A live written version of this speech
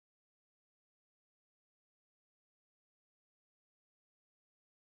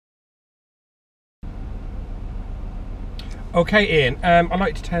Okay, Ian, I'd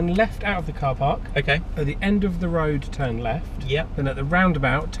like to turn left out of the car park. Okay. At the end of the road, turn left. Yep. Then at the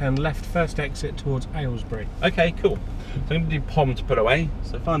roundabout, turn left first exit towards Aylesbury. Okay, cool. So I'm going to do POM to put away.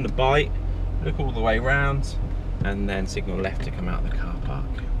 So find the bite, look all the way round, and then signal left to come out of the car park.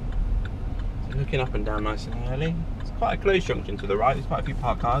 So looking up and down nice and early. It's quite a close junction to the right. There's quite a few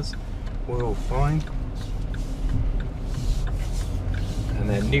parked cars. We're all fine. And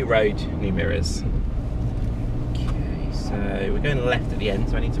then new road, new mirrors. So we're going left at the end,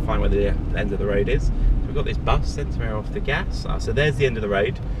 so I need to find where the end of the road is. So we've got this bus, centre mirror off the gas. So there's the end of the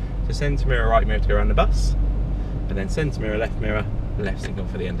road. So centre mirror, right mirror to go around the bus. And then centre mirror, left signal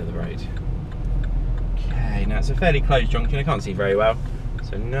for the end of the road. Okay, now it's a fairly closed junction, I can't see very well.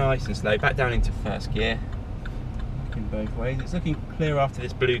 So nice and slow, back down into first gear. Looking both ways. It's looking clear after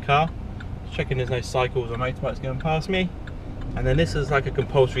this blue car. Just checking there's no cycles or motorbikes going past me. And then this is like a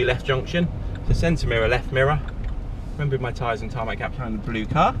compulsory left junction. So centre mirror, left mirror. Remembering my tyres and tarmac gap behind the blue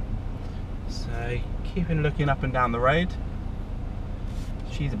car. So keeping looking up and down the road.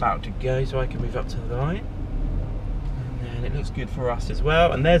 She's about to go, so I can move up to the right. And then it looks good for us as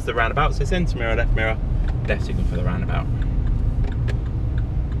well. And there's the roundabout, so centre mirror, left signal for the roundabout.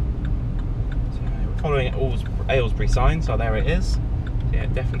 So we're following Aylesbury sign, so there it is. So yeah,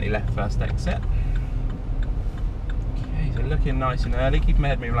 definitely left first exit. Okay, so looking nice and early, keeping my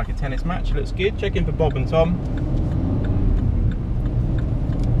head moving like a tennis match. It looks good. Checking for Bob and Tom.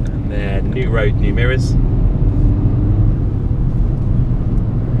 Then new road, new mirrors.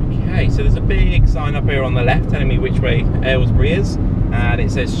 Okay, so there's a big sign up here on the left telling me which way Aylesbury is, and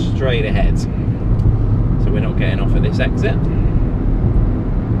it says straight ahead. So we're not getting off at this exit.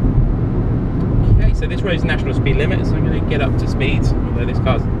 Okay, so this road's national speed limit, so I'm going to get up to speed, although this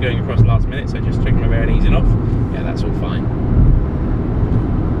car's going across last minute, so just checking my bearing and easing off. Yeah, that's all fine.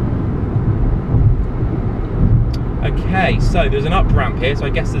 Okay, so there's an up ramp here, so I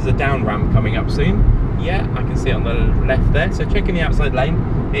guess there's a down ramp coming up soon. Yeah, I can see it on the left there. So checking the outside lane,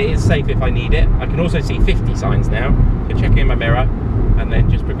 it is safe if I need it. I can also see 50 signs now, so checking in my mirror and then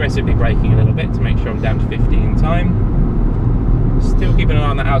just progressively braking a little bit to make sure I'm down to 50 in time. Still keeping an eye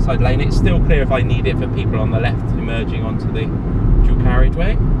on that outside lane. It's still clear if I need it for people on the left emerging onto the dual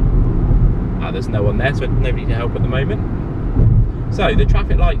carriageway. There's no one there, so nobody to help at the moment. So the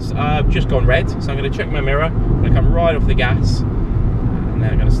traffic lights have just gone red, so I'm going to check my mirror. I'm going to come right off the gas, and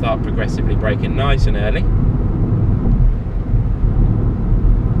then I'm going to start progressively braking nice and early.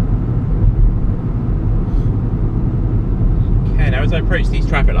 Okay, now as I approach these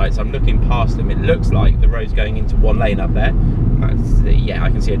traffic lights, I'm looking past them. It looks like the road's going into one lane up there. Yeah, I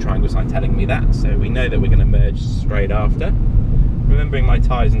can see a triangle sign telling me that, so we know that we're going to merge straight after. Remembering my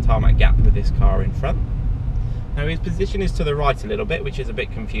tyres and tarmac gap with this car in front. Now his position is to the right a little bit, which is a bit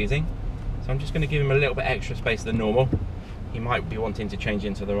confusing. So I'm just going to give him a little bit extra space than normal. He might be wanting to change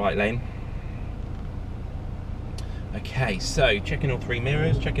into the right lane. Okay, so checking all three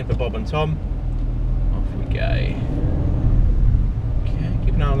mirrors, checking for Bob and Tom. Off we go. Okay,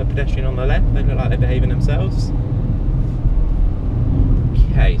 keep an eye on the pedestrian on the left. They look like they're behaving themselves.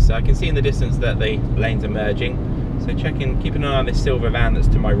 Okay, so I can see in the distance that the lanes are merging. So checking, keeping an eye on this silver van that's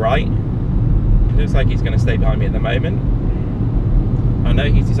to my right. It looks like he's going to stay behind me at the moment. Oh no,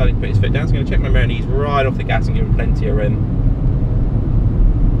 he's decided to put his foot down, so I'm going to check my mirror and he's right off the gas and give him plenty of room.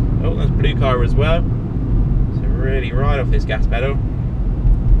 Oh, there's a blue car as well. So really right off this gas pedal.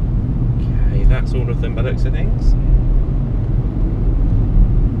 Okay, that's all of them by the looks of things.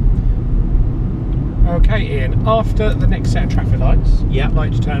 Okay, Ian, after the next set of traffic lights, yeah, I'd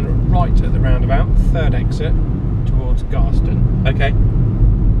like to turn right at the roundabout, third exit, towards Garston. Okay.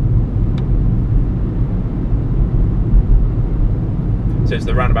 So it's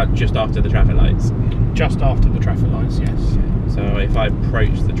the roundabout just after the traffic lights? Just after the traffic lights, yes. So if I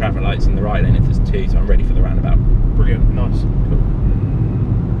approach the traffic lights in the right lane, if there's two, so I'm ready for the roundabout. Brilliant, nice. Cool.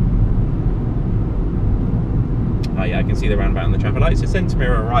 Oh yeah, I can see the roundabout and the traffic lights. So centre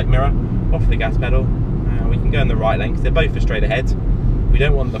mirror, right mirror, off the gas pedal. We can go in the right lane because they're both for straight ahead. We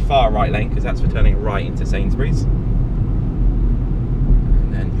don't want the far right lane because that's for turning right into Sainsbury's.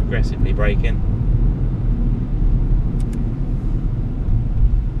 And then progressively braking.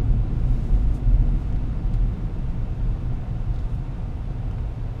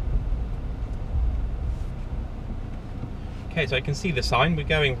 Okay, so I can see the sign. We're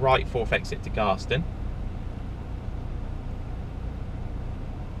going right, fourth exit to Garston.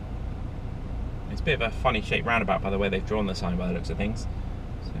 It's a bit of a funny shaped roundabout by the way they've drawn the sign by the looks of things.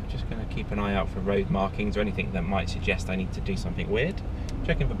 So I'm just going to keep an eye out for road markings or anything that might suggest I need to do something weird.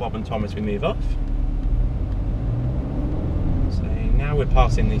 Checking for Bob and Tom as we move off. So now we're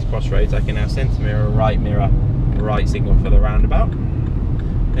passing these crossroads, I can now centre mirror, right mirror, right signal for the roundabout.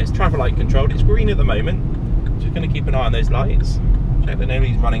 It's traffic light controlled, it's green at the moment. Just going to keep an eye on those lights. Check that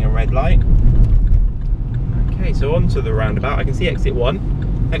nobody's running a red light. Okay, so onto the roundabout. I can see exit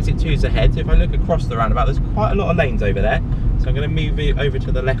 1, exit 2 is ahead. So if I look across the roundabout, there's quite a lot of lanes over there. So I'm going to move it over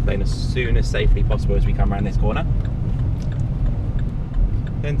to the left lane as soon as safely possible as we come around this corner.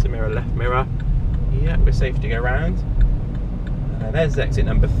 Centre mirror, left mirror. Yeah, we're safe to go round. And there's exit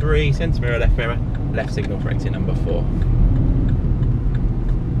number 3, centre mirror, left signal for exit number 4.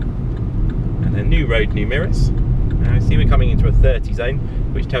 And then new road, new mirrors. Now I see we're coming into a 30 zone,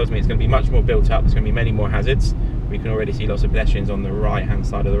 which tells me it's going to be much more built up, there's going to be many more hazards. We can already see lots of pedestrians on the right hand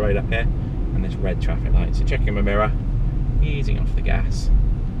side of the road up here, and this red traffic light. So checking my mirror, easing off the gas,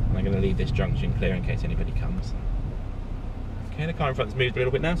 and I'm going to leave this junction clear in case anybody comes. Okay, the car in front's moved a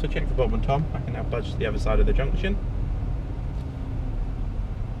little bit now, so check for Bob and Tom. I can now budge to the other side of the junction.